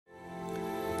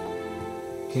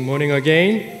Good morning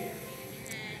again.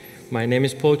 My name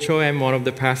is Paul Cho. I'm one of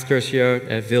the pastors here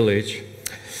at Village.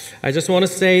 I just want to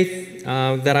say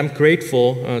that I'm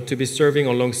grateful to be serving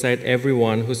alongside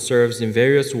everyone who serves in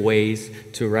various ways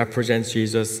to represent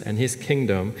Jesus and His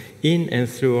kingdom in and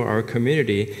through our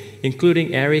community,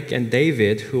 including Eric and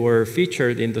David, who were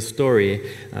featured in the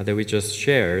story that we just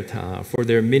shared, for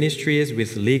their ministries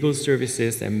with legal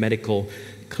services and medical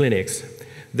clinics.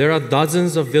 There are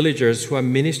dozens of villagers who are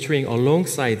ministering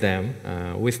alongside them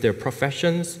with their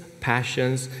professions,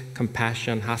 passions,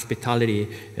 compassion, hospitality,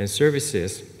 and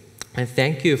services. And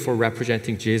thank you for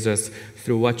representing Jesus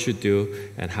through what you do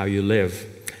and how you live.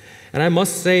 And I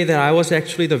must say that I was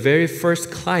actually the very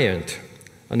first client,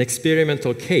 an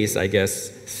experimental case, I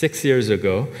guess, 6 years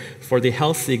ago, for the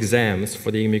health exams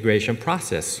for the immigration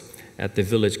process at the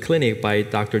Village Clinic by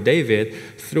Dr. David,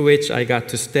 through which I got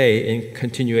to stay in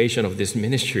continuation of this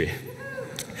ministry.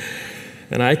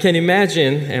 And I can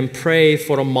imagine and pray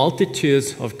for a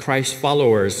multitude of Christ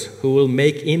followers who will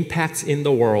make impacts in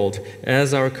the world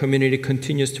as our community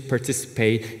continues to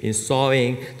participate in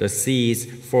sowing the seeds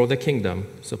for the kingdom.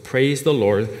 So praise the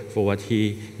Lord for what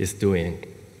He is doing.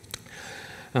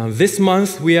 This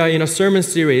month, we are in a sermon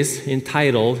series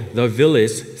entitled The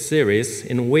Village Series,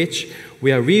 in which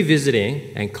we are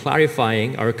revisiting and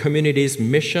clarifying our community's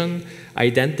mission,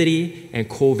 identity, and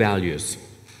core values.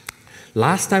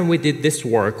 Last time we did this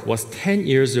work was 10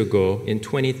 years ago in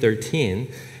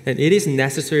 2013, and it is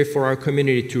necessary for our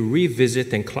community to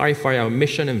revisit and clarify our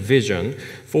mission and vision,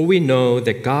 for we know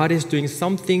that God is doing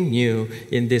something new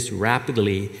in this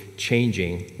rapidly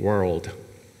changing world.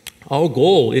 Our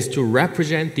goal is to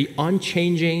represent the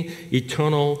unchanging,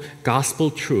 eternal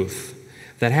gospel truth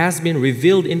that has been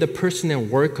revealed in the person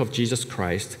and work of Jesus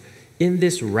Christ in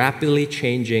this rapidly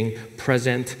changing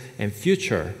present and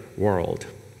future world.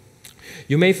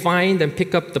 You may find and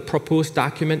pick up the proposed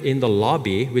document in the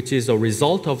lobby, which is a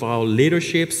result of our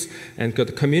leadership's and the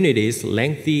community's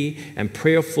lengthy and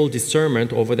prayerful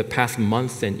discernment over the past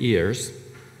months and years.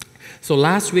 So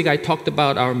last week I talked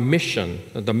about our mission,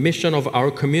 the mission of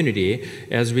our community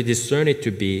as we discern it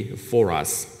to be for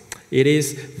us. It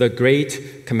is the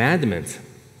great commandment.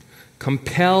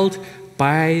 Compelled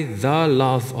by the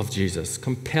love of Jesus,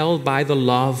 compelled by the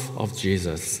love of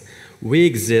Jesus, we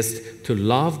exist to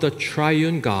love the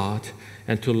triune God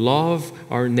and to love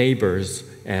our neighbors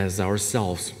as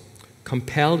ourselves.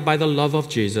 Compelled by the love of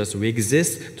Jesus, we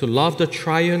exist to love the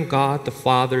triune God, the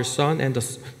Father, Son, and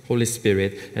the Holy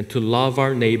Spirit, and to love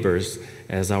our neighbors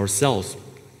as ourselves.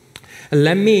 And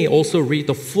let me also read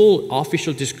the full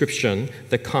official description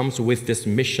that comes with this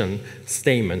mission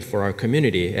statement for our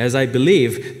community, as I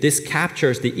believe this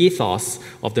captures the ethos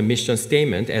of the mission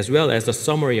statement as well as the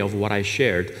summary of what I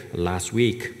shared last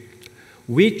week.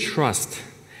 We trust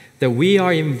that we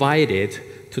are invited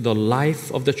to the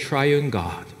life of the triune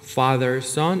God, Father,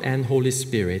 Son, and Holy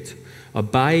Spirit,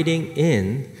 abiding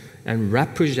in and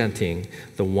representing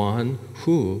the one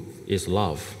who is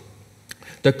love.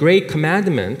 The great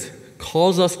commandment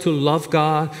calls us to love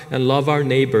God and love our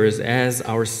neighbors as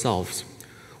ourselves.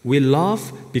 We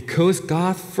love because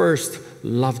God first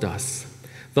loved us.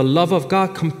 The love of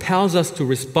God compels us to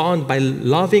respond by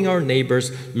loving our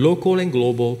neighbors, local and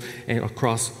global, and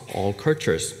across all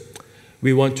cultures.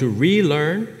 We want to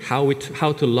relearn how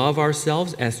to love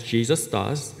ourselves as Jesus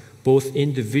does, both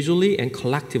individually and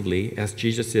collectively as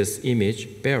Jesus'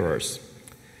 image bearers.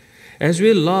 As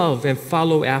we love and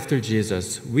follow after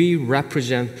Jesus, we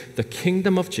represent the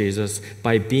kingdom of Jesus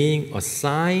by being a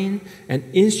sign and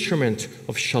instrument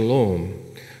of shalom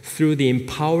through the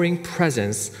empowering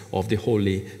presence of the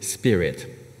Holy Spirit.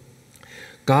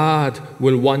 God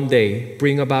will one day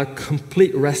bring about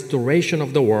complete restoration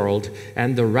of the world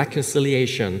and the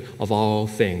reconciliation of all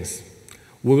things.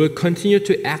 We will continue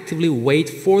to actively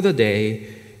wait for the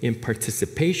day in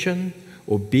participation,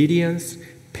 obedience,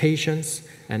 patience,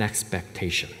 and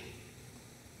expectation.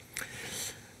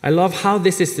 I love how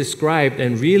this is described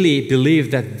and really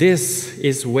believe that this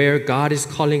is where God is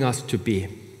calling us to be.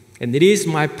 And it is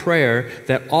my prayer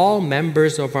that all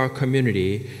members of our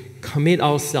community commit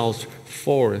ourselves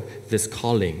for this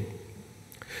calling.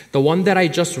 The one that I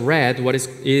just read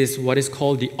is what is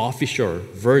called the official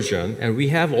version, and we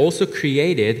have also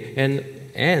created and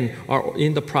are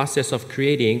in the process of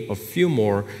creating a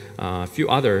few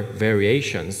other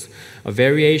variations. A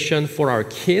variation for our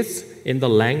kids in the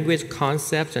language,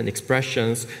 concepts, and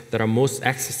expressions that are most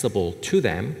accessible to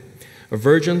them. A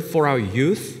version for our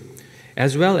youth,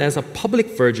 as well as a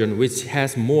public version which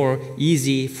has more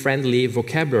easy, friendly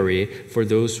vocabulary for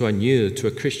those who are new to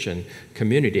a Christian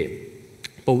community.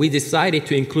 But we decided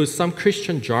to include some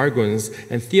Christian jargons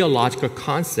and theological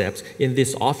concepts in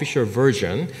this official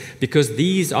version because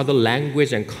these are the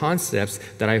language and concepts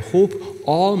that I hope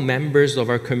all members of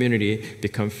our community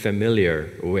become familiar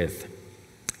with.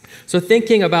 So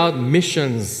thinking about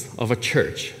missions of a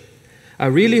church, I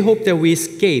really hope that we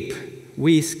escape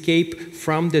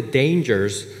from the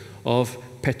dangers of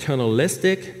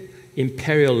paternalistic,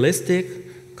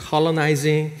 imperialistic,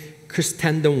 colonizing,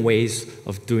 Christendom ways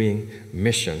of doing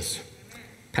missions.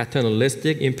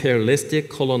 Paternalistic, imperialistic,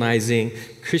 colonizing,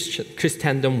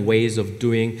 Christendom ways of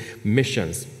doing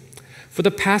missions. For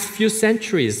the past few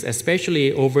centuries,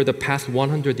 especially over the past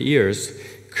 100 years,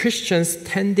 Christians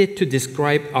tended to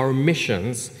describe our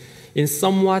missions in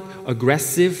somewhat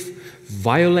aggressive,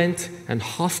 violent, and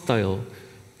hostile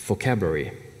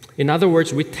vocabulary. In other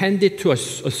words, we tended to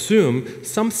assume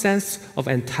some sense of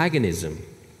antagonism.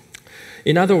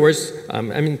 In other words,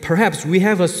 perhaps we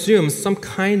have assumed some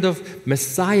kind of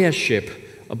messiahship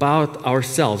about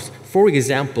ourselves. For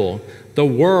example, the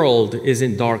world is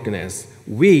in darkness.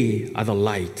 We are the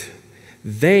light.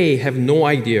 They have no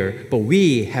idea, but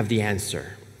we have the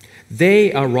answer.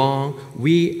 They are wrong,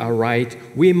 we are right.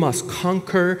 We must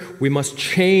conquer, we must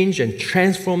change and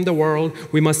transform the world.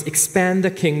 We must expand the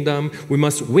kingdom. We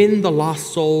must win the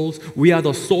lost souls. We are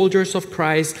the soldiers of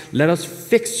Christ. Let us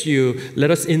fix you.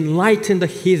 Let us enlighten the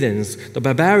heathens, the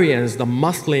barbarians, the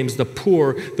Muslims, the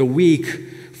poor, the weak,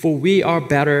 for we are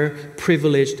better,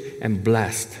 privileged, and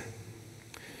blessed.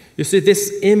 You see,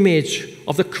 this image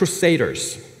of the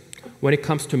crusaders when it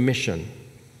comes to mission,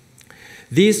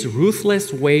 these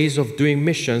ruthless ways of doing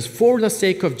missions for the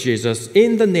sake of Jesus,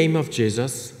 in the name of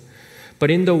Jesus,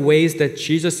 but in the ways that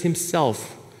Jesus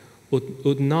himself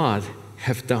would not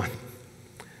have done.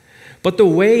 But the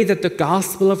way that the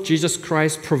gospel of Jesus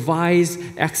Christ provides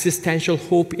existential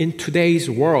hope in today's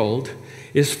world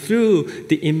is through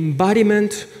the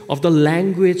embodiment of the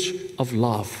language of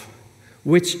love,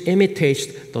 which imitates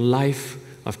the life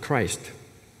of Christ.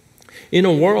 In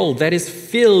a world that is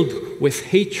filled with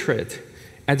hatred,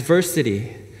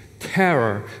 adversity,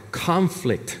 terror,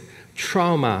 conflict,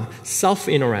 trauma,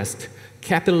 self-interest,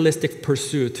 capitalistic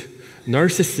pursuit,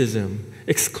 narcissism,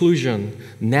 exclusion,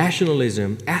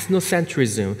 nationalism,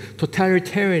 ethnocentrism,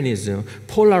 totalitarianism,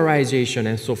 polarization,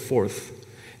 and so forth.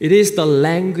 It is the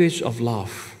language of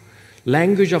love,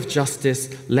 language of justice,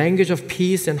 language of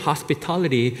peace and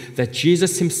hospitality that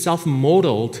Jesus himself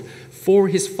modeled for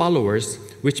his followers,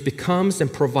 which becomes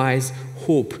and provides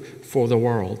hope for the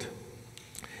world.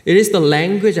 It is the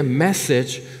language and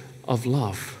message of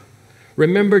love.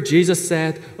 Remember, Jesus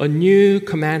said, "A new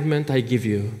commandment I give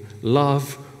you,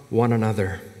 love one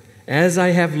another. As I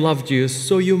have loved you,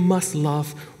 so you must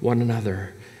love one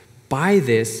another. By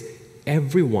this,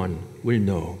 everyone will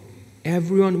know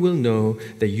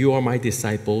that you are my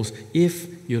disciples if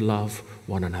you love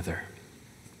one another."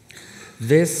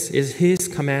 This is his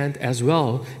command as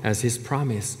well as his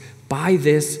promise. By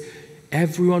this,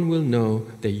 everyone will know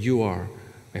that you are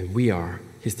and we are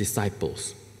his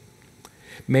disciples.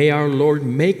 May our Lord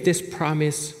make this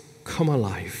promise come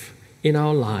alive in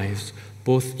our lives,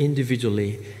 both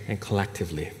individually and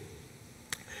collectively.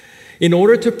 In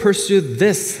order to pursue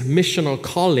this missional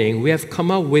calling, we have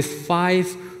come up with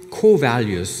 5 core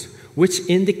values, which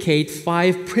indicate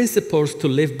 5 principles to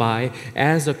live by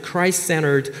as a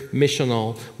Christ-centered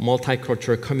missional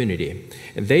multicultural community.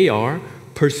 And they are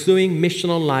pursuing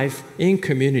missional life in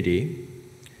community,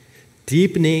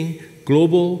 deepening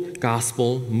global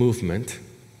gospel movement,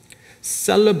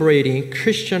 celebrating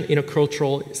Christian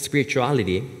intercultural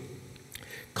spirituality,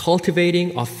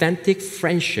 cultivating authentic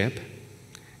friendship,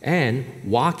 and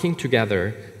walking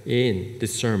together in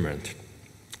discernment.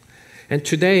 And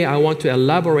today I want to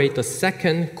elaborate the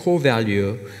second core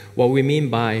value, what we mean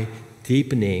by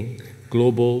deepening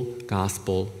global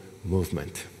gospel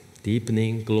movement.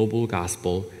 Deepening global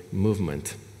gospel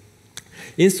movement.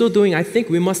 In so doing, I think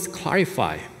we must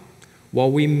clarify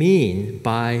what we mean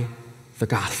by the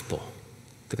gospel.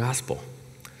 The gospel.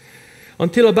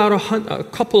 Until about a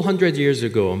couple hundred years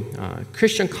ago,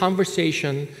 Christian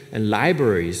conversation and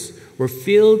libraries were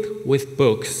filled with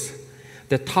books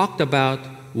that talked about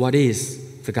what is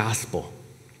the gospel.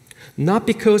 Not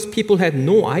because people had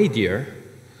no idea,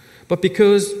 but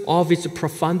because of its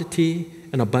profundity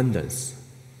and abundance.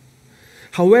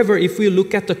 However, if we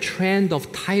look at the trend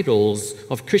of titles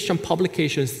of Christian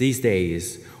publications these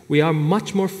days, we are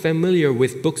much more familiar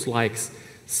with books like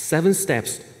 7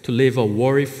 Steps to Live a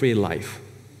Worry-Free Life,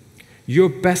 Your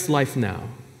Best Life Now,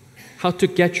 How to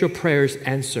Get Your Prayers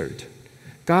Answered,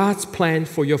 God's Plan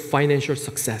for Your Financial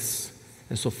Success,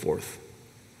 and so forth.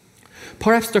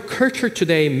 Perhaps the culture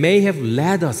today may have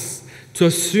led us to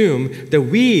assume that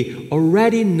we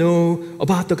already know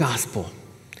about the gospel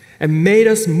and made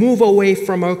us move away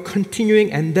from our continuing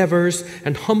endeavors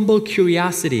and humble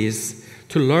curiosities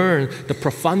to learn the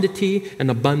profundity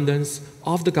and abundance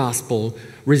of the gospel,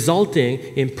 resulting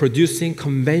in producing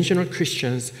conventional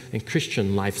Christians and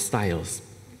Christian lifestyles.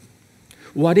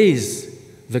 What is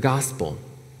the gospel?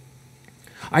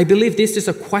 I believe this is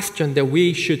a question that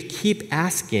we should keep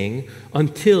asking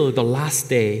until the last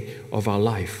day of our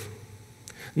life.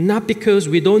 Not because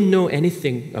we don't know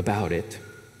anything about it,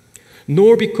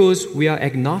 nor because we are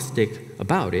agnostic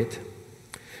about it,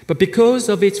 but because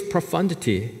of its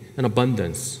profundity and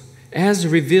abundance, as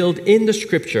revealed in the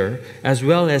Scripture, as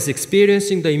well as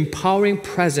experiencing the empowering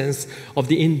presence of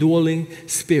the indwelling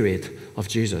Spirit of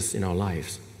Jesus in our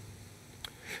lives.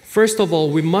 First of all,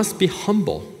 we must be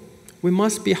humble. We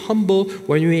must be humble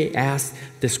when we ask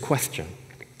this question.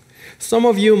 Some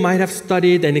of you might have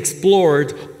studied and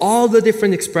explored all the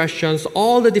different expressions,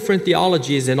 all the different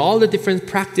theologies, and all the different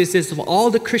practices of all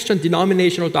the Christian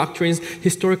denominational doctrines,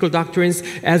 historical doctrines,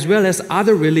 as well as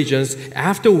other religions,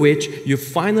 after which you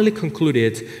finally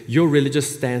concluded your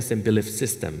religious stance and belief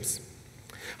systems.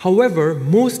 However,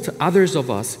 most others of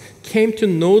us came to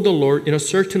know the Lord in a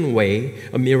certain way,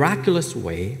 a miraculous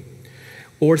way,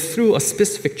 or through a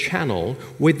specific channel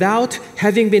without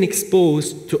having been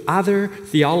exposed to other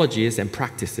theologies and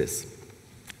practices.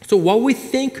 So what we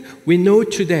think we know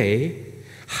today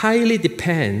highly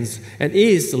depends and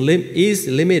is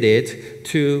limited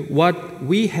to what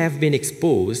we have been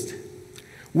exposed,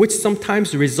 which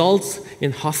sometimes results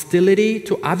in hostility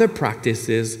to other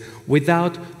practices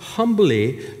without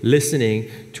humbly listening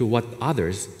to what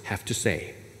others have to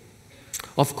say.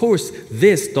 Of course,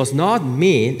 this does not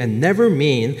mean and never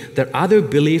mean that other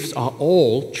beliefs are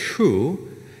all true,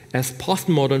 as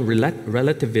postmodern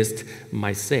relativists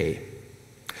might say.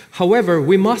 However,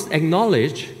 we must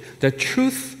acknowledge that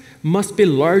truth must be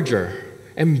larger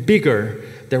and bigger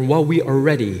than what we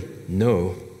already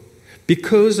know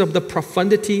because of the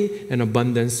profundity and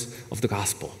abundance of the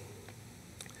gospel.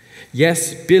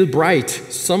 Yes, Bill Bright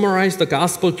summarized the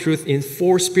gospel truth in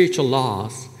 4 spiritual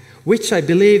laws, which I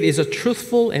believe is a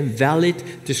truthful and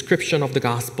valid description of the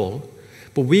gospel,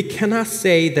 but we cannot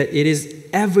say that it is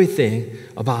everything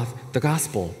about the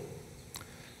gospel.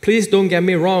 Please don't get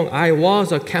me wrong, I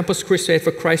was a Campus Crusade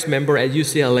for Christ member at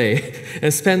UCLA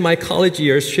and spent my college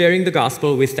years sharing the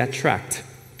gospel with that tract.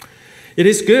 It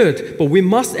is good, but we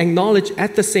must acknowledge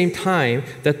at the same time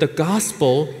that the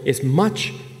gospel is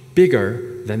much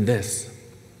bigger than this.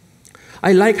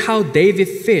 I like how David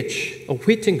Fitch, a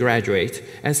Wheaton graduate,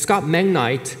 and Scott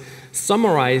McKnight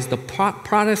summarized the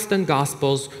Protestant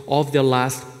Gospels of the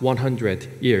last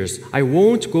 100 years. I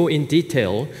won't go in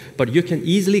detail, but you can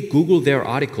easily Google their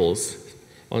articles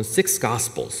on 6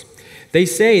 Gospels. They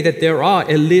say that there are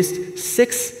at least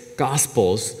 6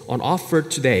 Gospels on offer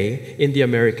today in the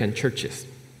American churches.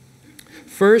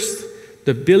 First,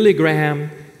 the Billy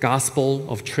Graham Gospel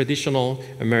of traditional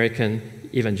American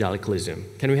evangelicalism.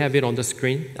 Can we have it on the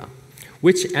screen? Yeah.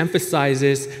 Which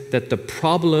emphasizes that the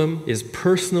problem is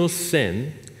personal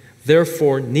sin,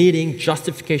 therefore needing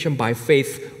justification by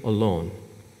faith alone.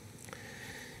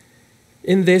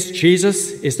 In this,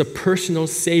 Jesus is the personal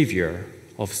savior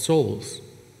of souls,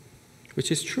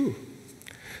 which is true.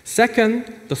 Second,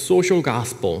 the social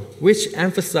gospel, which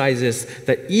emphasizes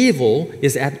that evil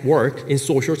is at work in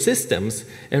social systems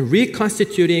and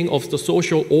reconstituting of the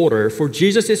social order for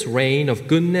Jesus' reign of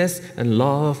goodness and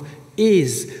love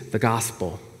is the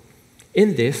gospel.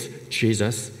 In this,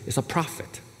 Jesus is a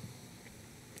prophet.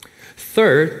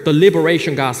 Third, the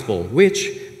liberation gospel,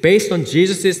 which, based on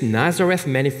Jesus' Nazareth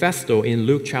manifesto in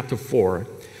Luke chapter 4,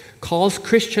 calls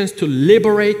Christians to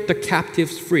liberate the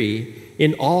captives free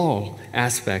in all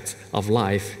aspects of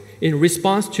life in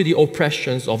response to the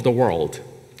oppressions of the world.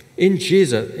 In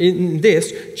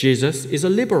this, Jesus is a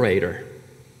liberator.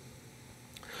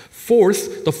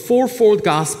 Fourth, the fourfold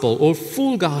gospel or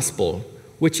full gospel,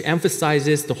 which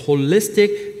emphasizes the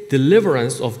holistic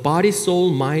deliverance of body, soul,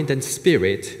 mind, and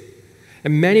spirit.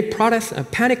 And many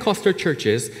Pentecostal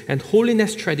churches and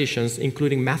holiness traditions,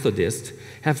 including Methodists,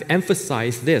 have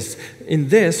emphasized this. In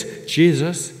this,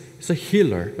 Jesus is a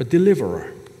healer, a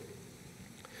deliverer.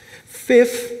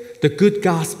 Fifth, the good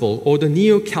gospel or the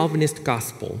neo-Calvinist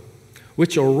gospel,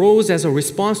 which arose as a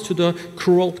response to the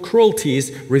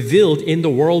cruelties revealed in the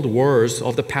world wars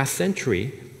of the past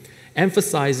century,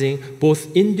 emphasizing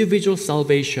both individual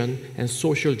salvation and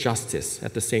social justice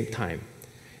at the same time.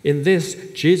 In this,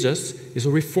 Jesus is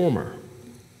a reformer.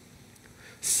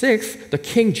 Sixth, the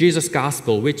King Jesus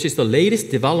Gospel, which is the latest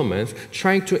development,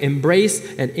 trying to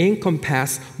embrace and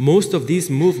encompass most of these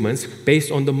movements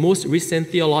based on the most recent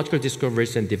theological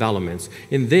discoveries and developments.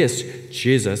 In this,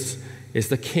 Jesus is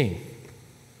the King.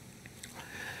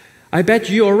 I bet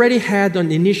you already had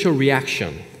an initial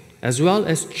reaction, as well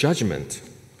as judgment,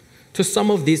 to some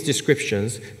of these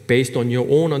descriptions based on your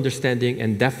own understanding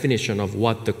and definition of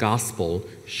what the gospel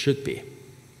should be.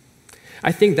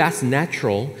 I think that's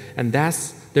natural, and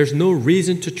there's no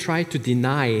reason to try to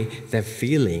deny that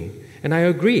feeling. And I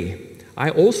agree.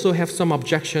 I also have some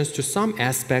objections to some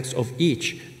aspects of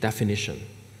each definition.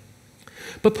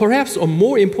 But perhaps a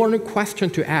more important question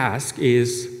to ask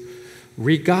is,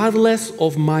 regardless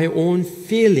of my own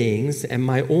feelings and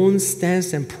my own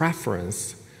stance and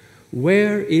preference,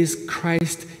 where is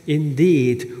Christ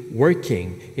indeed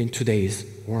working in today's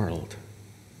world?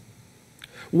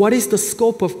 What is the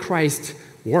scope of Christ's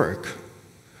work?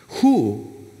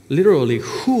 Literally,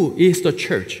 who is the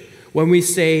church? When we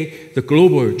say the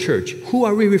global church, who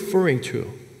are we referring to?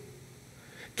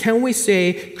 Can we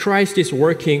say Christ is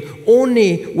working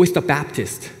only with the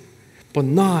Baptist, but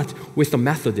not with the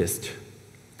Methodist?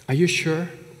 Are you sure?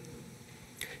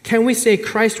 Can we say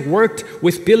Christ worked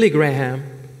with Billy Graham,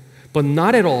 but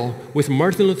not at all with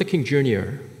Martin Luther King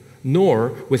Jr.,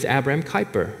 nor with Abraham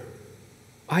Kuyper?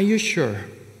 Are you sure?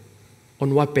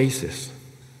 On what basis?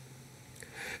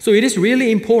 So it is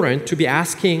really important to be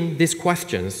asking these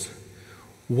questions.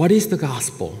 What is the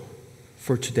gospel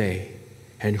for today?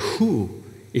 And who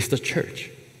is the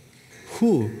church?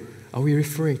 Who are we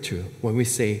referring to when we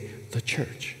say the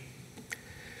church?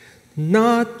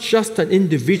 Not just an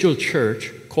individual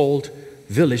church called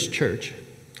village church,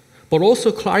 but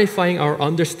also clarifying our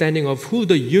understanding of who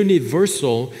the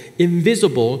universal,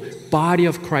 invisible body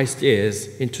of Christ is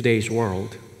in today's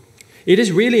world. It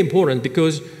is really important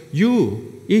because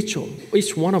you, each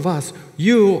one of us,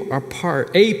 you are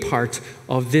a part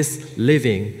of this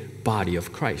living body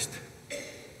of Christ.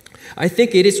 I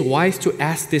think it is wise to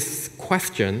ask this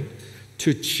question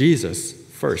to Jesus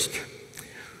first.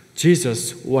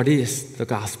 Jesus, what is the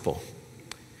gospel?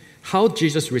 How did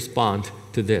Jesus respond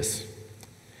to this?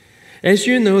 As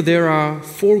you know, there are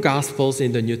 4 gospels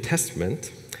in the New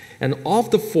Testament, and of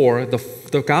the 4,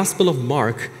 the Gospel of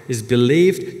Mark is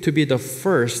believed to be the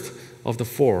first of the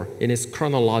 4 in its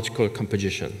chronological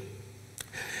composition.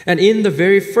 And in the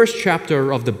very first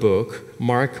chapter of the book,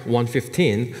 Mark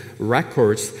 1:15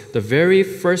 records the very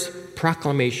first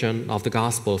proclamation of the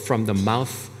gospel from the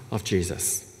mouth of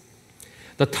Jesus.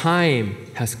 The time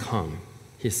has come,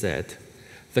 he said.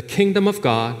 The kingdom of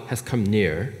God has come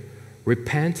near.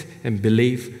 Repent and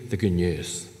believe the good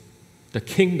news. The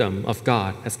kingdom of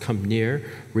God has come near.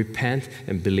 Repent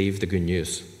and believe the good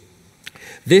news.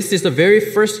 This is the very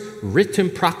first written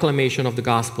proclamation of the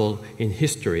gospel in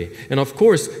history. And of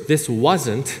course, this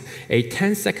wasn't a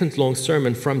 10-second long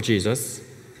sermon from Jesus,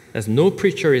 as no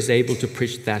preacher is able to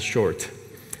preach that short.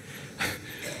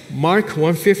 Mark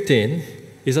 1:15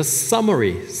 is a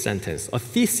summary sentence, a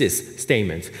thesis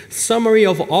statement, summary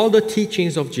of all the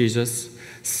teachings of Jesus,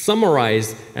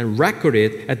 summarized and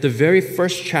recorded at the very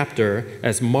first chapter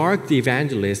as Mark the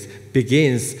evangelist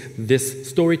begins this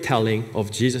storytelling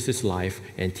of Jesus' life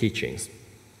and teachings.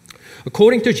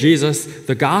 According to Jesus,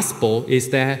 the gospel is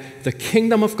that the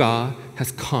kingdom of God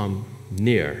has come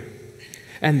near.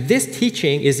 And this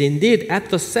teaching is indeed at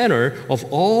the center of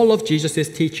all of Jesus'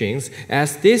 teachings,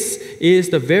 as this is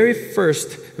the very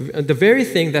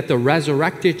thing that the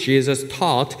resurrected Jesus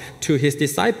taught to his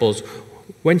disciples.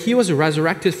 When he was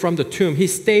resurrected from the tomb, he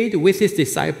stayed with his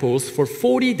disciples for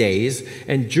 40 days,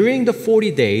 and during the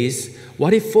 40 days,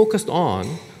 what he focused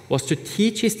on was to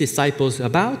teach his disciples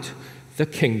about the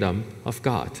kingdom of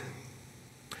God.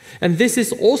 And this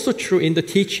is also true in the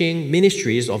teaching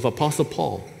ministries of Apostle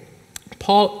Paul.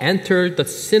 Paul entered the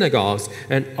synagogues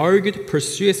and argued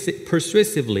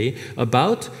persuasively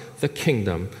about the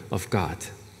kingdom of God.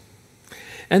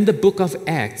 And the book of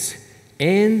Acts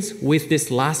ends with this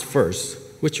last verse,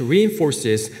 which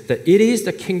reinforces that it is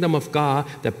the kingdom of God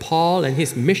that Paul and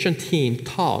his mission team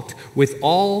taught with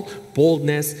all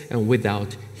boldness and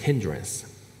without hindrance.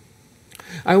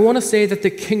 I want to say that the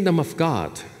kingdom of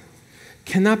God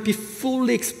cannot be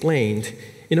fully explained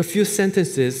in a few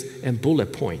sentences and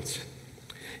bullet points.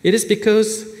 It is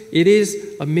because it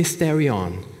is a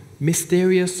mysterion,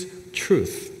 mysterious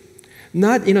truth,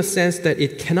 not in a sense that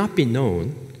it cannot be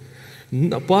known,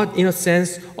 but in a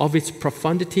sense of its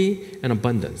profundity and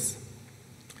abundance.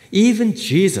 Even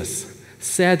Jesus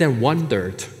said and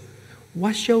wondered,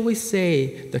 what shall we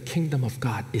say the kingdom of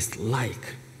God is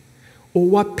like? Or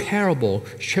what parable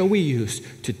shall we use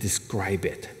to describe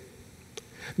it?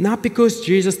 Not because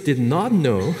Jesus did not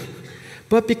know,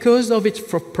 but because of its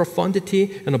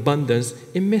profundity and abundance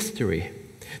in mystery.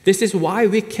 This is why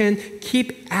we can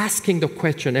keep asking the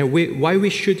question, and why we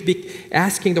should be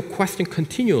asking the question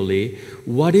continually,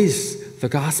 what is the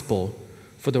gospel,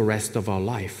 for the rest of our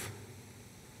life?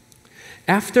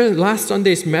 After last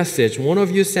Sunday's message, one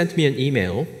of you sent me an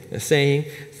email saying,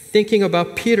 thinking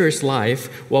about Peter's life,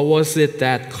 what was it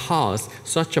that caused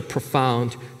such a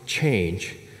profound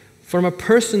change? From a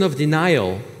person of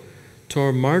denial to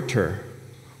a martyr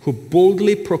who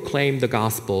boldly proclaimed the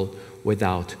gospel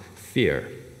without fear.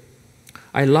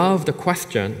 I love the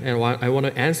question, and I want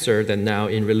to answer that now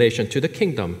in relation to the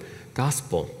kingdom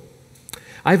gospel.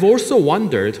 I've also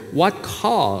wondered what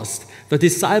caused the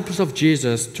disciples of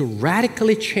Jesus to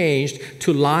radically change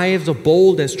to lives of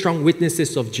bold and strong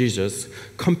witnesses of Jesus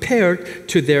compared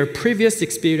to their previous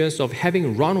experience of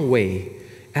having run away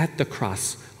at the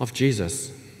cross of Jesus.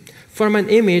 From an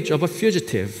image of a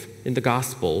fugitive in the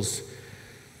Gospels,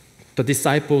 the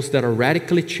disciples that are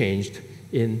radically changed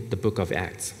in the book of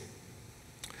Acts.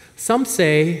 Some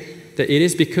say that it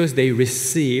is because they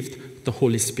received the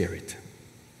Holy Spirit.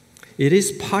 It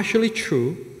is partially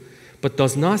true, but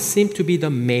does not seem to be the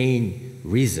main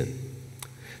reason.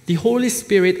 The Holy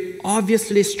Spirit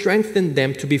obviously strengthened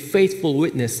them to be faithful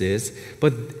witnesses,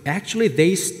 but actually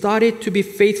they started to be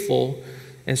faithful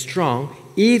and strong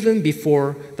even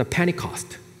before the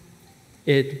Pentecost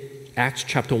in Acts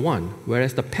chapter 1,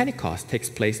 whereas the Pentecost takes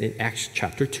place in Acts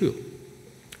chapter 2.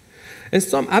 And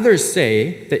some others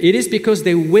say that it is because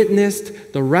they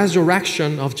witnessed the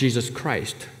resurrection of Jesus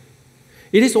Christ.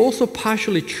 It is also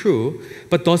partially true,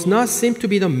 but does not seem to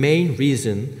be the main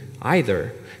reason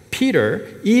either. Peter,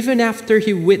 even after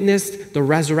he witnessed the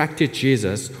resurrected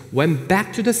Jesus, went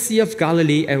back to the Sea of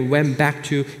Galilee and went back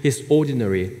to his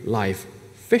ordinary life,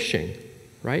 fishing,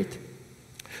 right?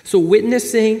 So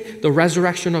witnessing the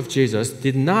resurrection of Jesus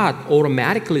did not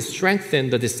automatically strengthen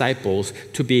the disciples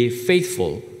to be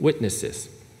faithful witnesses.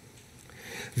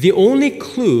 The only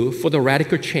clue for the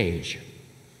radical change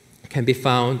can be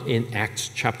found in Acts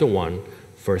chapter 1,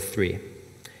 verse 3,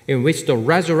 in which the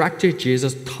resurrected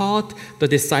Jesus taught the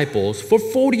disciples for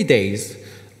 40 days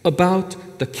about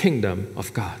the kingdom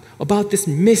of God, about this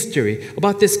mystery,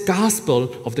 about this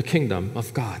gospel of the kingdom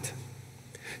of God.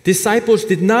 Disciples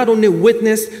did not only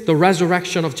witness the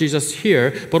resurrection of Jesus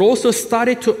here, but also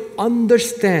started to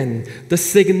understand the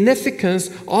significance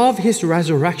of his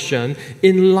resurrection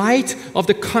in light of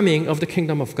the coming of the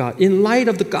kingdom of God, in light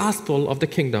of the gospel of the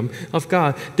kingdom of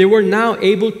God. They were now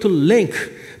able to link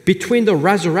between the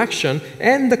resurrection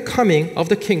and the coming of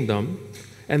the kingdom,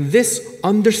 and this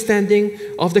understanding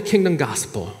of the kingdom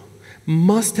gospel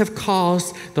must have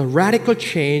caused the radical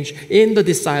change in the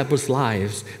disciples'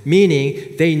 lives,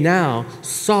 meaning they now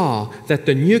saw that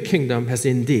the new kingdom has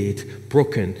indeed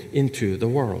broken into the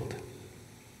world.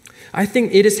 I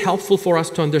think it is helpful for us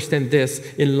to understand this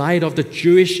in light of the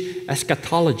Jewish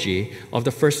eschatology of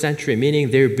the first century,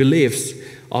 meaning their beliefs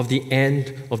of the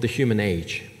end of the human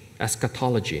age,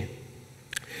 eschatology.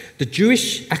 The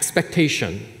Jewish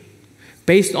expectation,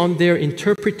 based on their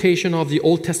interpretation of the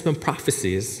Old Testament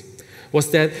prophecies,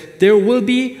 was that there will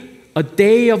be a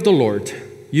day of the Lord,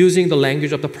 using the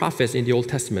language of the prophets in the Old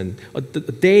Testament, a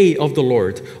day of the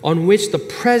Lord on which the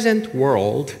present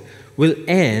world will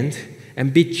end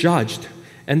and be judged,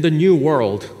 and the new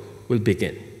world will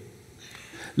begin.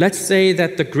 Let's say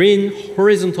that the green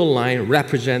horizontal line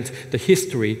represents the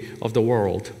history of the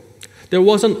world. There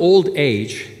was an old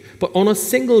age, but on a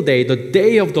single day, the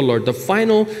day of the Lord, the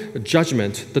final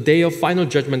judgment, the day of final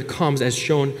judgment comes as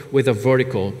shown with a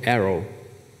vertical arrow.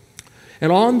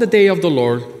 And on the day of the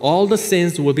Lord, all the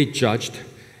sins will be judged,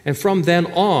 and from then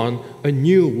on, a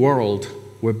new world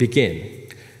will begin.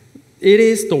 It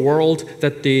is the world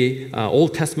that the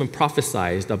Old Testament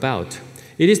prophesied about.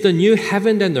 It is the new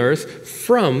heaven and earth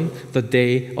from the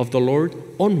day of the Lord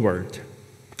onward.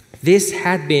 This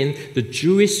had been the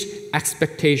Jewish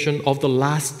expectation of the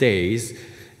last days,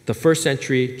 the first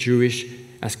century Jewish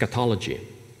eschatology.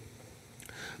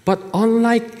 But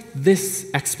unlike this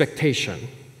expectation,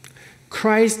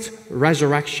 Christ's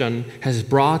resurrection has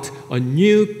brought a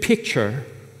new picture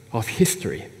of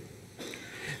history.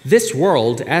 This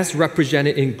world, as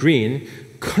represented in green,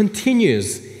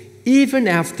 continues even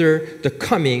after the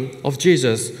coming of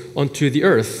Jesus onto the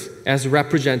earth, as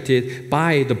represented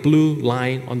by the blue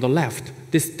line on the left.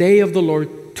 This day of the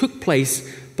Lord took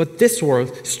place, but this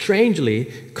world strangely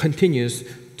continues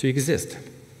to exist.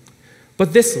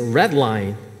 But this red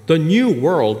line, the new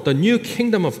world, the new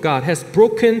kingdom of God, has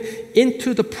broken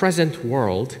into the present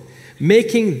world,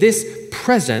 making this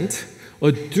present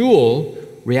a dual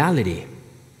reality.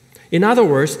 In other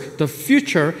words, the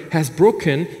future has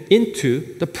broken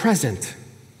into the present.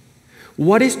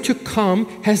 What is to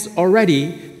come has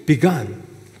already begun.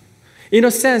 In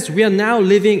a sense, we are now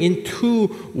living in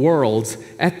two worlds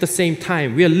at the same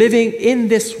time. We are living in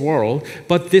this world,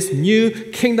 but this new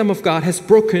kingdom of God has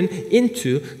broken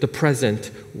into the present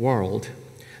world.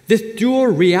 This dual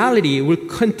reality will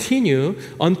continue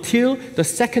until the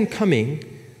second coming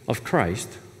of Christ.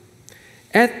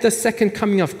 At the second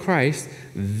coming of Christ,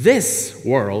 this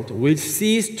world will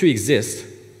cease to exist,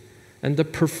 and the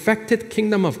perfected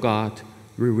kingdom of God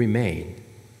will remain.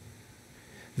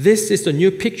 This is the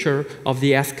new picture of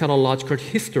the eschatological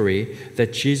history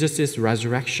that Jesus'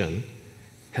 resurrection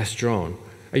has drawn.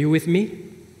 Are you with me?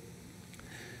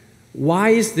 Why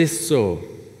is this so?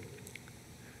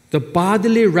 The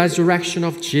bodily resurrection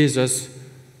of Jesus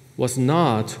was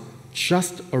not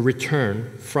just a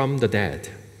return from the dead.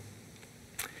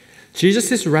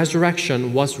 Jesus'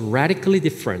 resurrection was radically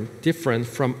different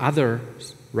from other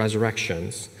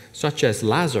resurrections, such as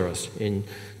Lazarus in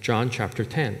John chapter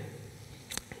 10,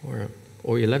 or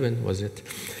 11 was it?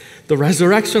 The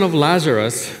resurrection of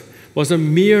Lazarus was a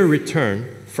mere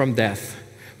return from death.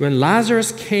 When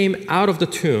Lazarus came out of the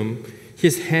tomb,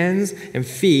 his hands and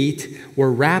feet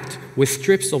were wrapped with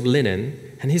strips of linen,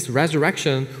 and his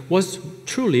resurrection was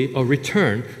truly a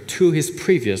return to his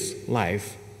previous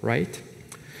life, right?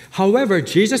 However,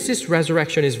 Jesus'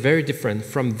 resurrection is very different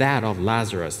from that of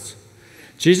Lazarus.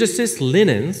 Jesus'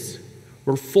 linens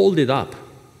were folded up,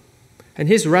 and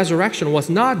his resurrection was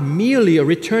not merely a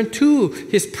return to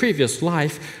his previous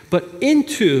life, but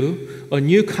into a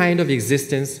new kind of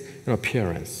existence and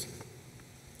appearance.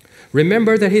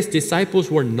 Remember that his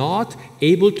disciples were not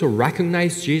able to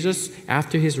recognize Jesus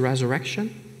after his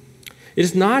resurrection? It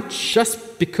is not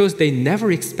just because they never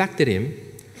expected him,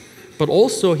 but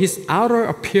also his outer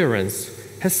appearance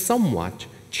has somewhat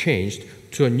changed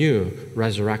to a new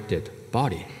resurrected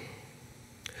body.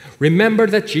 Remember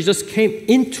that Jesus came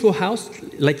into a house,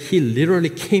 like he literally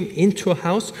came into a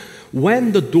house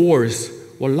when the doors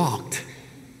were locked.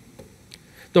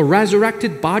 The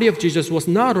resurrected body of Jesus was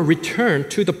not a return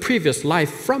to the previous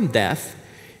life from death.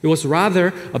 It was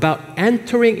rather about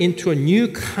entering into a new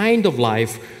kind of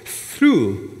life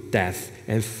through death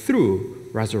and through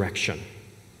resurrection.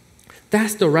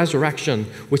 That's the resurrection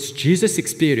which Jesus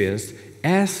experienced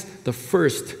as the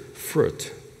first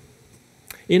fruit.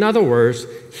 In other words,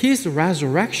 his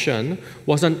resurrection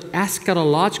was an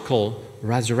eschatological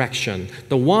resurrection,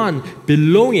 the one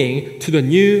belonging to the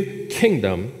new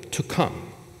kingdom to come.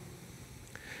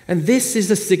 And this is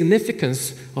the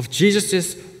significance of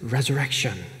Jesus'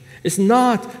 resurrection. It's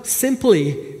not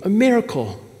simply a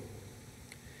miracle.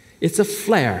 It's a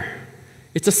flare.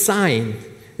 It's a sign.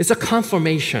 It's a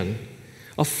confirmation.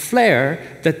 A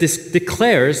flare that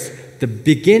declares the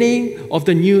beginning of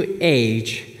the new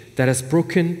age that has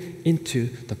broken into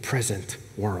the present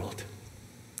world.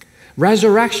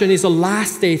 Resurrection is a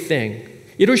last day thing.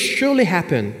 It will surely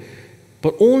happen,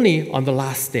 but only on the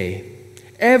last day.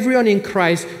 Everyone in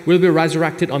Christ will be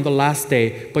resurrected on the last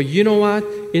day, but you know what?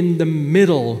 In the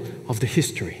middle of the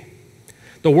history.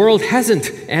 The world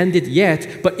hasn't ended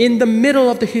yet, but in the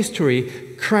middle of the history,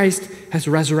 Christ has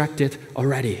resurrected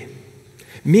already.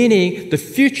 Meaning the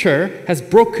future has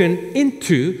broken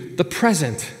into the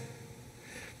present.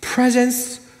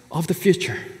 Presence of the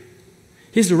future.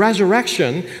 His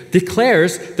resurrection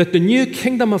declares that the new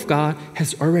kingdom of God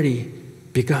has already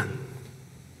begun.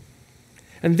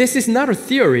 And this is not a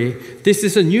theory. This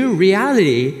is a new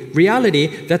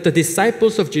reality that the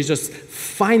disciples of Jesus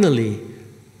finally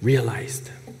realized.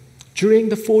 During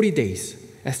the 40 days,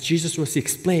 as Jesus was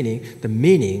explaining the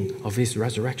meaning of his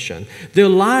resurrection, their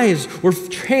lives were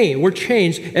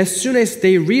changed as soon as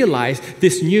they realized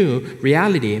this new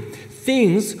reality.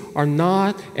 Things are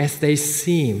not as they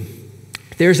seem.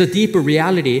 There's a deeper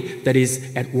reality that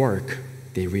is at work,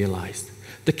 they realized.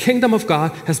 The kingdom of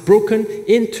God has broken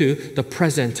into the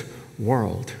present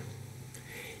world.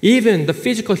 Even the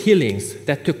physical healings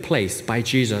that took place by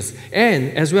Jesus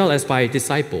and as well as by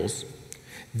disciples,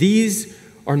 these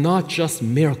are not just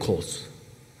miracles.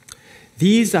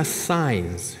 These are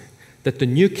signs that the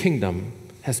new kingdom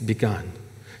has begun.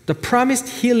 The promised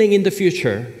healing in the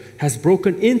future has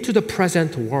broken into the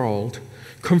present world,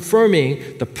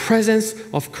 confirming the presence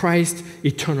of Christ's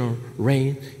eternal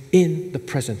reign in the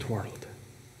present world.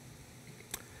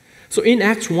 So in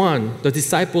Acts 1, the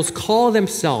disciples call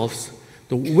themselves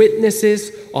the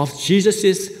witnesses of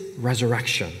Jesus'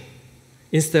 resurrection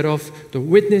instead of the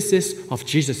witnesses of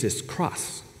Jesus'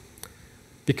 cross,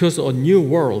 because a new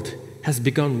world has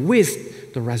begun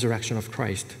with the resurrection of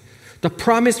Christ. The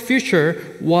promised future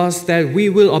was that we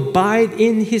will abide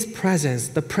in His presence,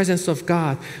 the presence of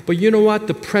God. But you know what?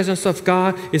 The presence of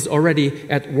God is already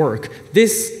at work.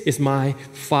 This is my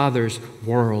Father's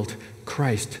world.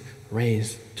 Christ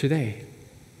reigns today.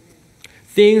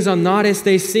 Things are not as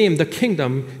they seem. The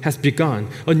kingdom has begun.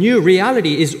 A new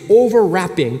reality is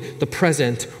overwrapping the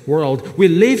present world. We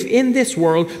live in this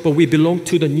world, but we belong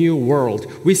to the new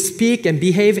world. We speak and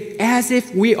behave as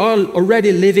if we are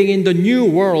already living in the new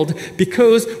world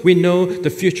because we know the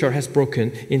future has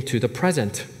broken into the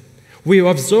present. We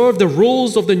observe the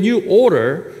rules of the new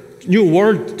order, new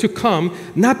world to come,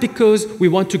 not because we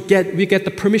get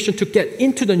the permission to get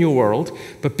into the new world,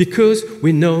 but because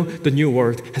we know the new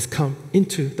world has come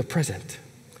into the present.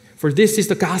 For this is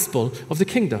the gospel of the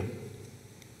kingdom.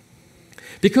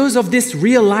 Because of this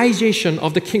realization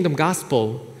of the kingdom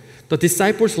gospel, the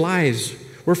disciples' lives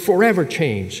were forever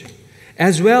changed,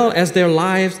 as well as their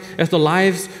lives, as the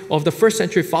lives of the first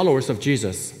century followers of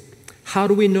Jesus. How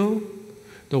do we know?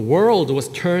 The world was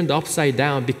turned upside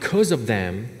down because of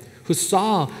them, who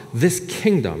saw this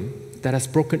kingdom that has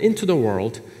broken into the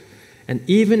world, and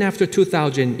even after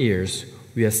 2,000 years,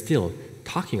 we are still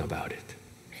talking about it.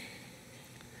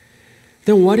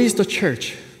 Then what is the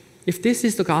church? If this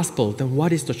is the gospel, then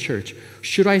what is the church?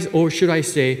 Should I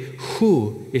say,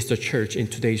 who is the church in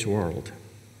today's world?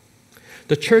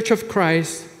 The church of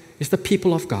Christ is the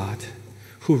people of God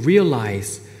who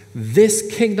realize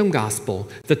this kingdom gospel,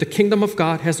 that the kingdom of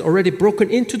God has already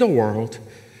broken into the world,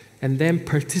 and then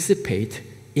participate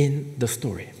in the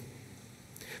story.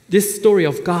 This story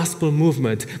of gospel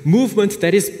movement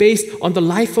that is based on the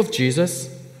life of Jesus,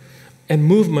 and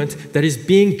movement that is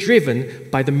being driven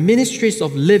by the ministries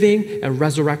of living and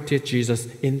resurrected Jesus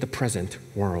in the present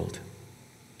world.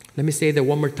 Let me say that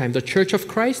one more time. The church of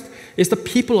Christ is the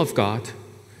people of God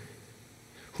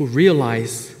who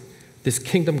realize this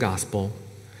kingdom gospel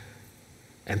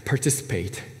and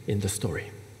participate in the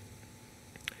story.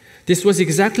 This was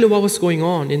exactly what was going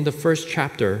on in the first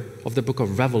chapter of the book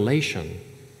of Revelation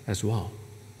as well.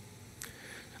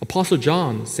 Apostle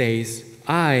John says,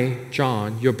 I,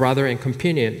 John, your brother and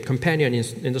companion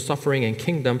in the suffering and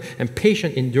kingdom and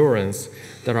patient endurance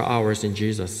that are ours in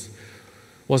Jesus,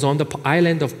 was on the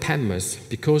island of Patmos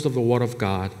because of the word of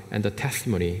God and the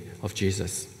testimony of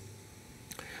Jesus.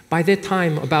 By that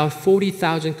time, about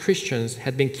 40,000 Christians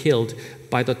had been killed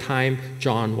by the time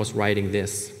John was writing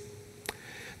this.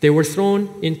 They were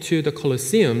thrown into the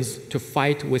Colosseums to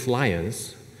fight with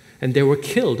lions, and they were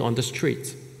killed on the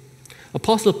streets.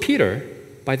 Apostle Peter,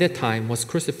 by that time, was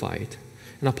crucified,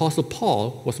 and Apostle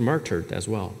Paul was martyred as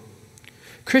well.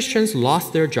 Christians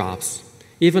lost their jobs.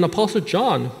 Even Apostle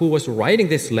John, who was writing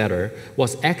this letter,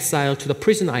 was exiled to the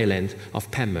prison island of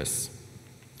Patmos.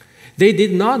 They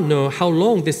did not know how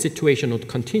long this situation would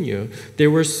continue.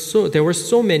 There were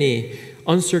so many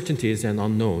uncertainties and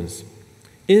unknowns.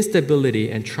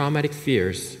 Instability and traumatic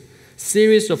fears,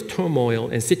 series of turmoil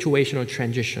and situational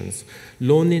transitions,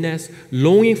 loneliness,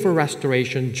 longing for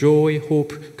restoration, joy,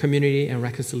 hope, community, and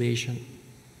reconciliation.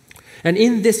 And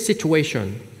in this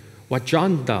situation, what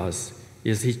John does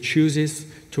is he chooses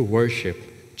to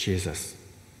worship Jesus.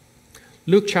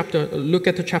 Look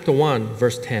at chapter 1,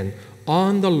 verse 10.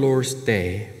 On the Lord's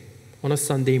day, on a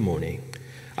Sunday morning,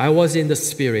 I was in the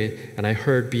Spirit, and I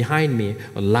heard behind me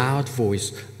a loud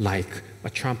voice like a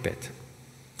trumpet.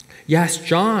 Yes,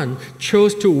 John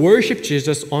chose to worship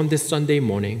Jesus on this Sunday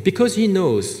morning because he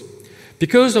knows,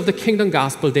 because of the kingdom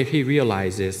gospel, that he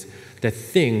realizes that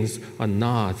things are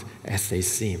not as they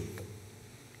seem.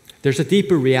 There's a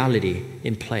deeper reality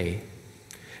in play.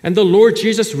 And the Lord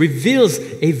Jesus reveals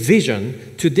a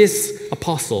vision to this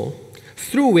apostle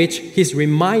through which he's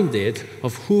reminded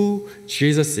of who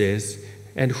Jesus is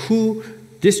and who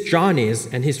this John is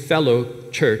and his fellow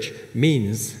church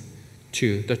means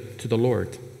to the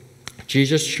Lord.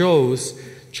 Jesus shows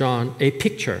John a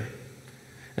picture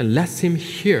and lets him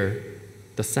hear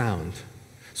the sound.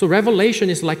 So Revelation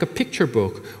is like a picture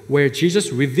book where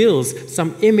Jesus reveals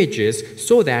some images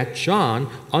so that John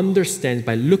understands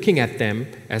by looking at them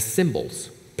as symbols.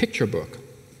 Picture book.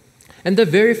 And the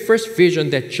very first vision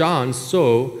that John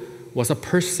saw was a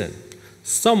person,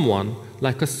 someone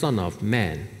like a son of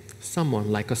man.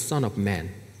 Someone like a son of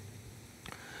man.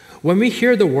 When we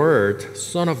hear the word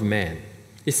son of man,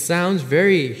 it sounds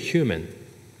very human,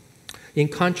 in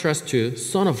contrast to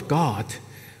Son of God,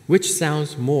 which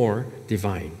sounds more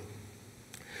divine.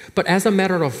 But as a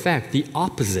matter of fact, the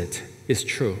opposite is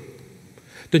true.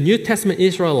 The New Testament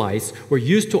Israelites were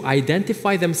used to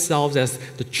identify themselves as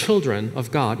the children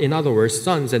of God, in other words,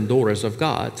 sons and daughters of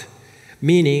God,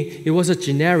 meaning it was a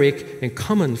generic and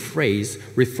common phrase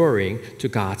referring to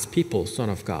God's people, Son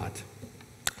of God.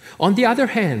 On the other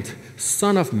hand,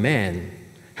 Son of Man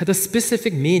had a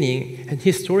specific meaning and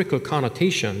historical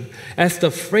connotation, as the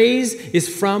phrase is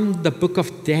from the book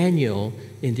of Daniel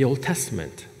in the Old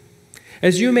Testament.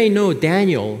 As you may know,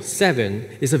 Daniel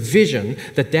 7 is a vision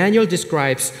that Daniel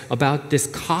describes about this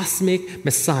cosmic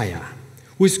Messiah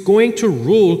who is going to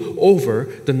rule over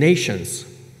the nations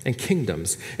and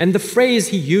kingdoms. And the phrase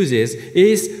he uses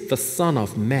is the Son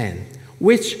of Man,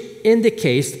 which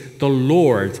indicates the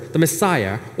Lord, the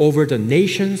Messiah, over the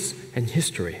nations and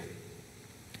history.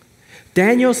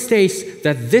 Daniel states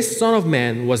that this Son of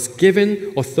Man was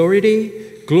given authority,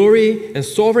 glory, and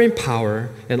sovereign power,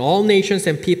 and all nations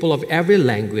and people of every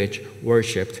language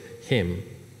worshipped him.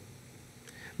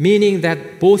 Meaning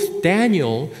that both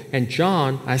Daniel and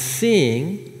John are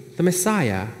seeing the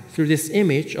Messiah through this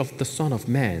image of the Son of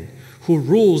Man, who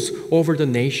rules over the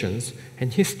nations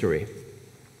and history.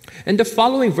 And the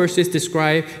following verses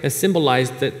describe and symbolize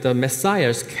the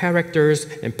Messiah's characters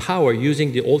and power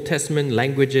using the Old Testament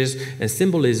languages and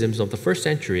symbolisms of the first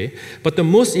century. But the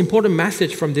most important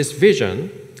message from this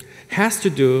vision has to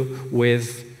do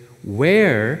with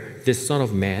where this Son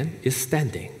of Man is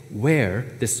standing. Where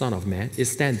this Son of Man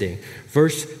is standing.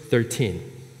 Verse 13.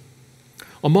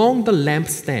 Among the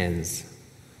lampstands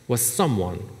was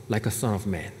someone like a Son of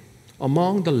Man.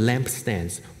 Among the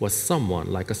lampstands was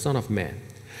someone like a Son of Man.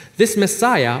 This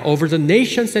Messiah over the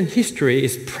nations and history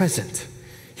is present.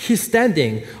 He's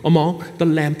standing among the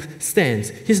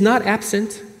lampstands. He's not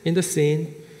absent in the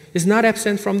scene. He's not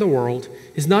absent from the world.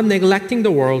 He's not neglecting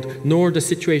the world nor the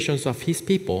situations of his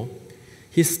people.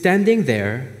 He's standing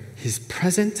there. He's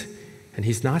present and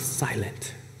he's not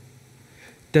silent.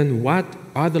 Then what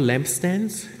are the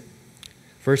lampstands?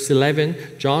 Verse 11,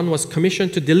 John was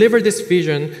commissioned to deliver this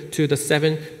vision to the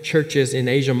 7 churches in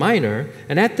Asia Minor.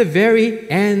 And at the very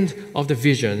end of the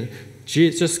vision,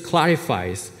 Jesus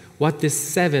clarifies what these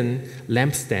 7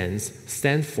 lampstands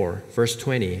stand for. Verse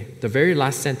 20, the very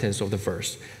last sentence of the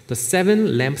verse. The 7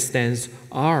 lampstands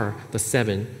are the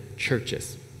 7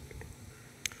 churches.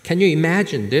 Can you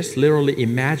imagine this? Literally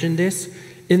imagine this.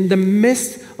 In the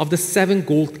midst of the 7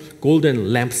 golden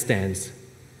lampstands,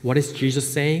 what is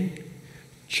Jesus saying?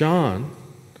 John,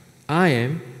 I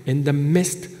am in the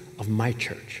midst of my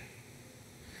church.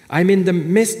 I'm in the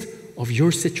midst of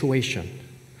your situation.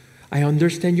 I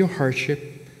understand your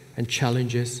hardship and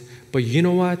challenges, but you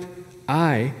know what?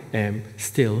 I am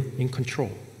still in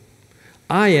control.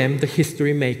 I am the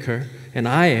history maker, and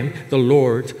I am the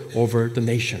Lord over the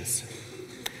nations.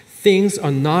 Things are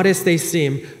not as they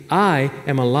seem. I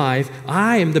am alive.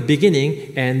 I am the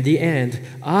beginning and the end.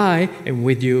 I am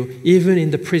with you, even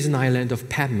in the prison island of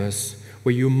Patmos,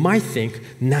 where you might think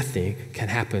nothing can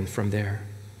happen from there.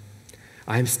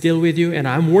 I am still with you, and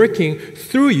I'm working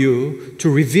through you to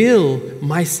reveal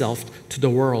myself to the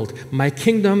world. My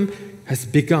kingdom has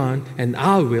begun, and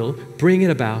I will bring it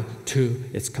about to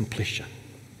its completion.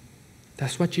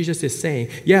 That's what Jesus is saying.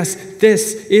 Yes,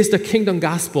 this is the kingdom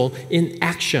gospel in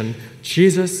action.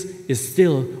 Jesus is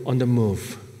still on the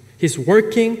move. He's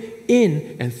working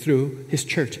in and through his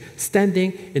church,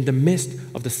 standing in the midst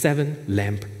of the 7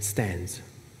 lampstands.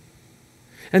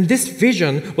 And this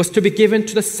vision was to be given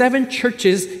to the 7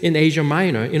 churches in Asia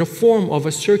Minor in a form of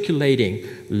a circulating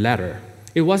letter.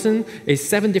 It wasn't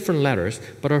 7 different letters,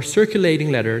 but a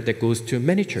circulating letter that goes to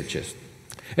many churches.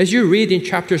 As you read in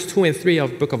chapters 2 and 3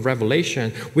 of the book of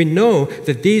Revelation, we know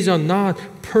that these are not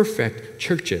perfect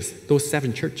churches, those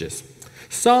 7 churches.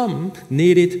 Some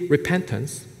needed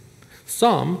repentance.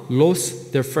 Some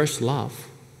lost their first love.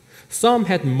 Some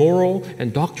had moral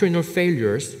and doctrinal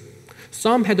failures.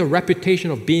 Some had a reputation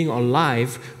of being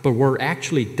alive, but were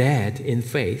actually dead in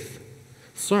faith.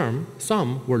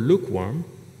 Some were lukewarm.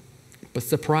 But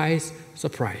surprise,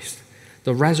 surprise,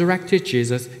 the resurrected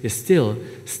Jesus is still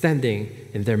standing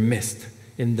in their midst,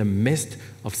 in the midst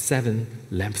of 7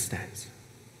 lampstands.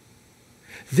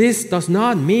 This does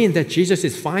not mean that Jesus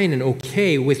is fine and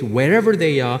okay with wherever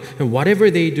they are and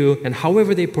whatever they do and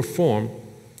however they perform,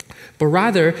 but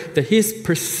rather that his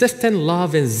persistent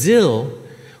love and zeal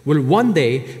will one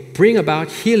day bring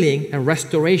about healing and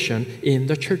restoration in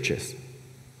the churches.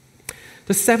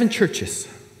 The 7 churches.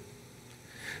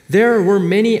 There were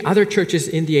many other churches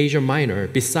in the Asia Minor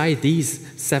beside these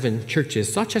 7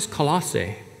 churches, such as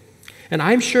Colossae. And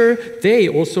I'm sure they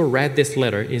also read this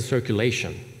letter in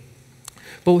circulation.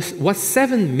 But what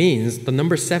 7 means, the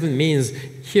number 7 means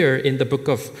here in the book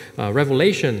of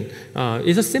Revelation,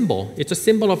 is a symbol. It's a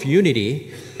symbol of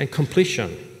unity and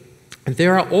completion. And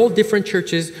there are all different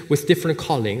churches with different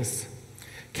callings,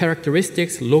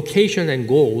 characteristics, location, and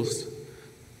goals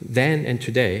then and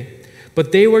today.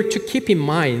 But they were to keep in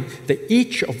mind that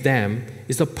each of them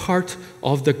is a part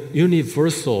of the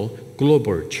universal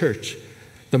global church,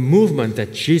 the movement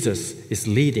that Jesus is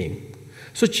leading.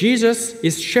 So Jesus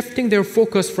is shifting their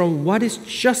focus from what is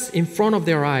just in front of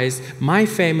their eyes, my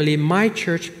family, my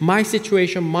church, my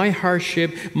situation, my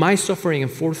hardship, my suffering,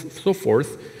 and so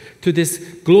forth, to this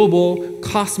global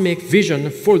cosmic vision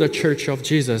for the church of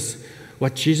Jesus,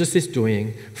 what Jesus is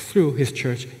doing through his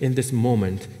church in this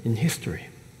moment in history.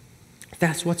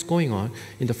 That's what's going on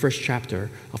in the first chapter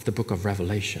of the book of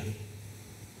Revelation.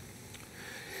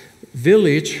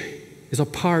 Village is a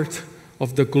part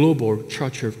of the global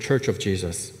church of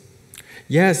Jesus.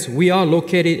 Yes, we are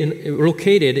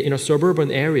located in a suburban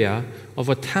area of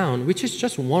a town which is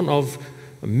just one of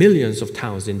millions of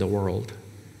towns in the world.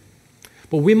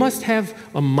 But we must have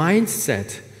a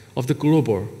mindset of the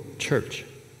global church.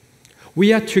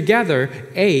 We are together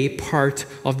a part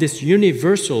of this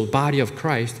universal body of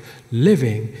Christ,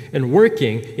 living and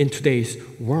working in today's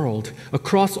world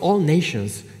across all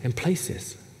nations and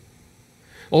places.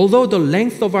 Although the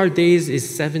length of our days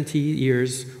is 70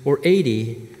 years or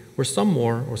 80, or some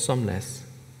more or some less,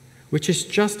 which is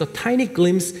just a tiny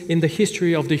glimpse in the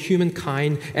history of the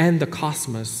humankind and the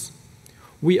cosmos,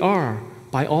 we are,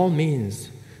 by all means,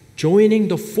 joining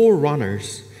the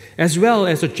forerunners as well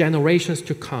as the generations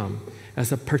to come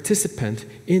as a participant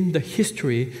in the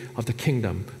history of the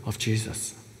kingdom of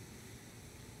Jesus.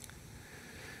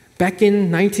 Back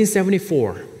in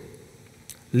 1974,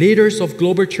 leaders of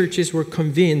global churches were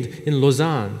convened in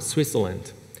Lausanne,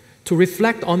 Switzerland, to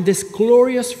reflect on this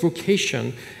glorious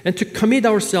vocation and to commit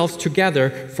ourselves together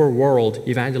for world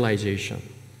evangelization.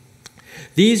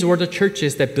 These were the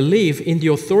churches that believe in the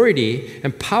authority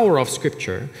and power of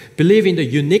Scripture, believe in the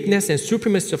uniqueness and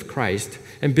supremacy of Christ,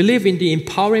 and believe in the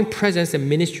empowering presence and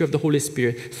ministry of the Holy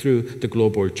Spirit through the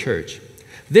global church.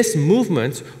 This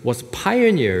movement was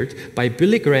pioneered by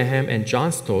Billy Graham and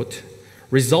John Stott,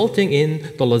 resulting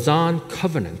in the Lausanne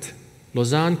Covenant.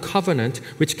 Lausanne Covenant,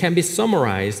 which can be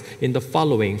summarized in the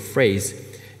following phrase: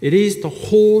 it is the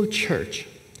whole church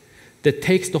that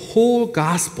takes the whole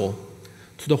gospel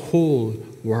to the whole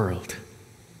world.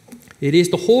 It is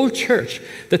the whole church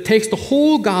that takes the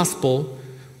whole gospel,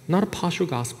 not a partial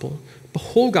gospel, but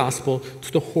whole gospel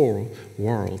to the whole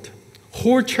world.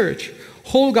 Whole church,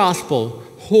 whole gospel,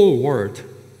 whole world.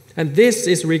 And this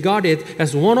is regarded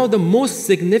as one of the most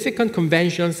significant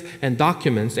conventions and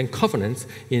documents and covenants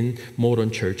in modern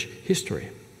church history.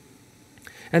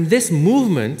 And this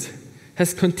movement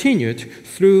has continued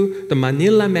through the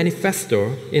Manila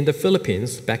Manifesto in the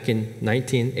Philippines back in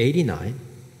 1989,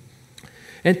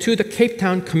 and to the Cape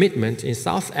Town Commitment in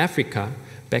South Africa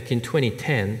back in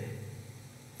 2010,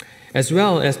 as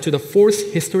well as to the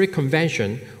Fourth Historic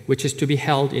Convention, which is to be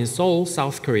held in Seoul,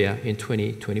 South Korea in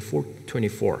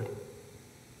 2024.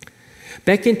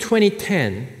 Back in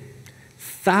 2010,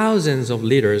 thousands of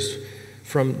leaders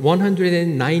from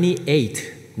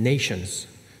 198 nations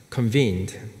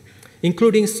convened,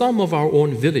 including some of our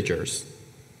own villagers,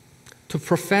 to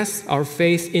profess our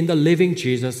faith in the living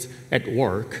Jesus at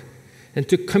work and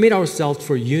to commit ourselves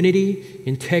for unity,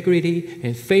 integrity,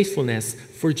 and faithfulness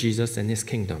for Jesus and his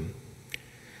kingdom.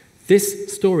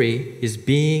 This story is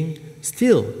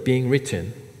still being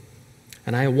written,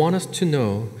 and I want us to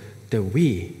know that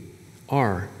we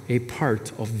are a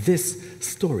part of this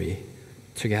story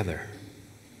together.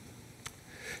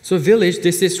 So Village,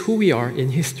 this is who we are in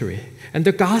history, and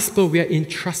the gospel we are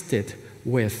entrusted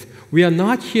with. We are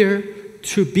not here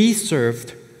to be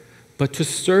served, but to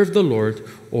serve the Lord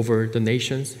over the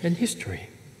nations and history.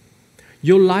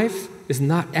 Your life is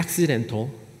not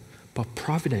accidental, but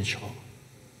providential.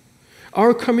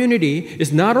 Our community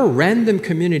is not a random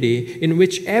community in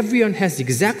which everyone has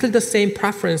exactly the same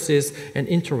preferences and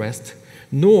interests,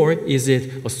 nor is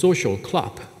it a social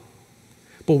club.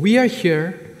 But we are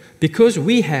here because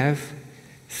we have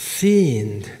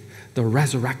seen the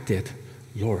resurrected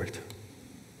Lord.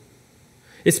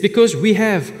 It's because we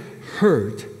have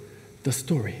heard the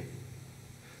story,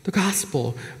 the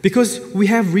gospel, because we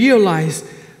have realized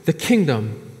the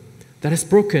kingdom that has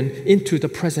broken into the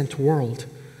present world.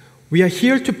 We are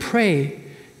here to pray,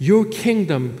 your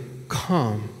kingdom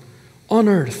come on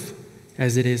earth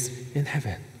as it is in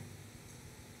heaven.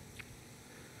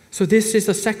 So this is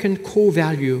the second core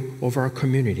value of our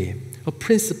community, a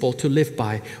principle to live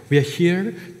by. We are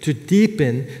here to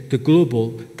deepen the global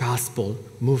gospel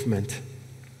movement.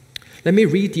 Let me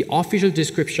read the official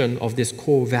description of this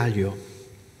core value.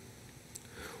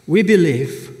 We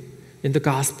believe in the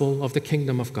gospel of the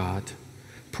kingdom of God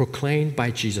proclaimed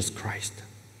by Jesus Christ.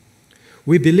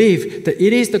 We believe that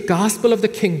it is the gospel of the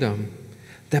kingdom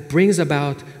that brings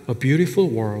about a beautiful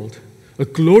world, a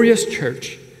glorious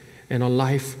church, and a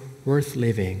life worth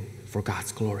living for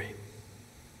God's glory.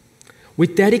 We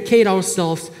dedicate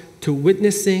ourselves to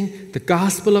witnessing the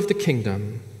gospel of the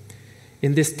kingdom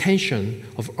in this tension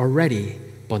of already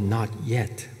but not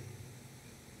yet.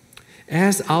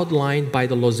 As outlined by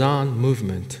the Lausanne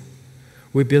movement,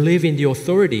 we believe in the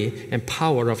authority and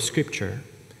power of Scripture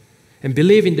and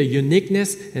believe in the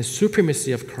uniqueness and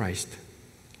supremacy of Christ.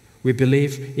 We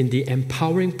believe in the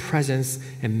empowering presence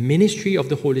and ministry of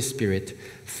the Holy Spirit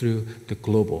through the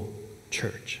global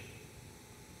church.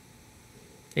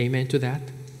 Amen to that?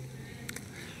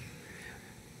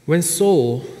 When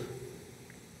Saul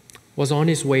was on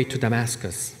his way to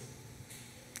Damascus,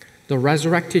 the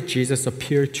resurrected Jesus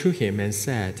appeared to him and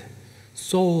said,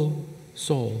 "Saul,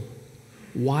 Saul,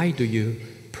 why do you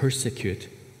persecute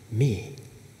me?"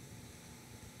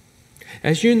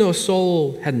 As you know,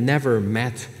 Saul had never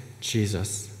met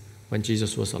Jesus when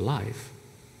Jesus was alive,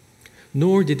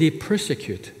 nor did he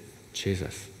persecute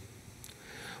Jesus.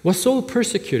 What Saul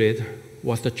persecuted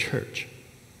was the church.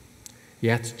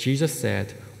 Yet Jesus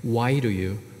said, "Why do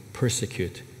you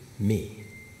persecute me?"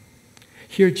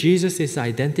 Here Jesus is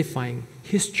identifying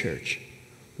his church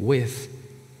with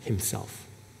himself.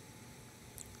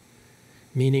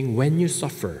 Meaning when you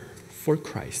suffer for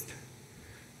Christ,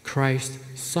 Christ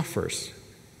suffers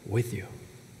with you.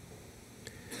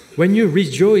 When you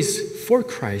rejoice for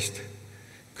Christ,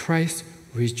 Christ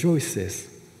rejoices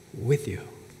with you.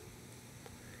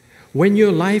 When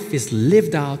your life is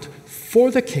lived out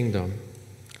for the kingdom,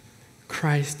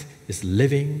 Christ is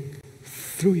living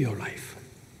through your life.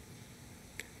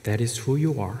 That is who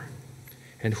you are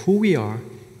and who we are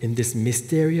in this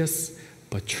mysterious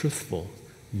but truthful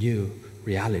new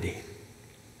reality.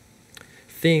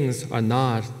 Things are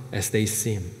not as they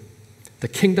seem. The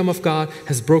kingdom of God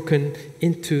has broken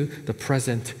into the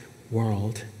present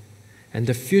world, and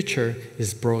the future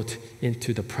is brought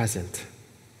into the present.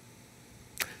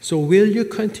 So will you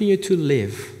continue to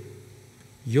live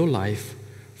your life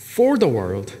for the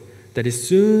world that is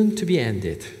soon to be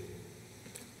ended?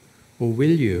 Or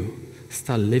will you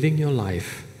start living your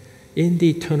life in the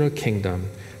eternal kingdom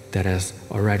that has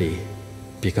already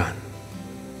begun?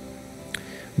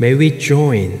 May we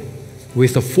join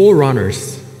with the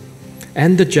forerunners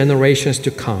and the generations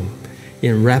to come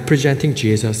in representing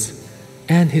Jesus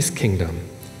and his kingdom,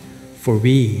 for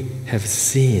we have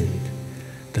seen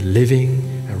the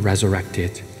living and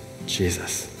resurrected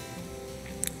Jesus.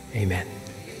 Amen.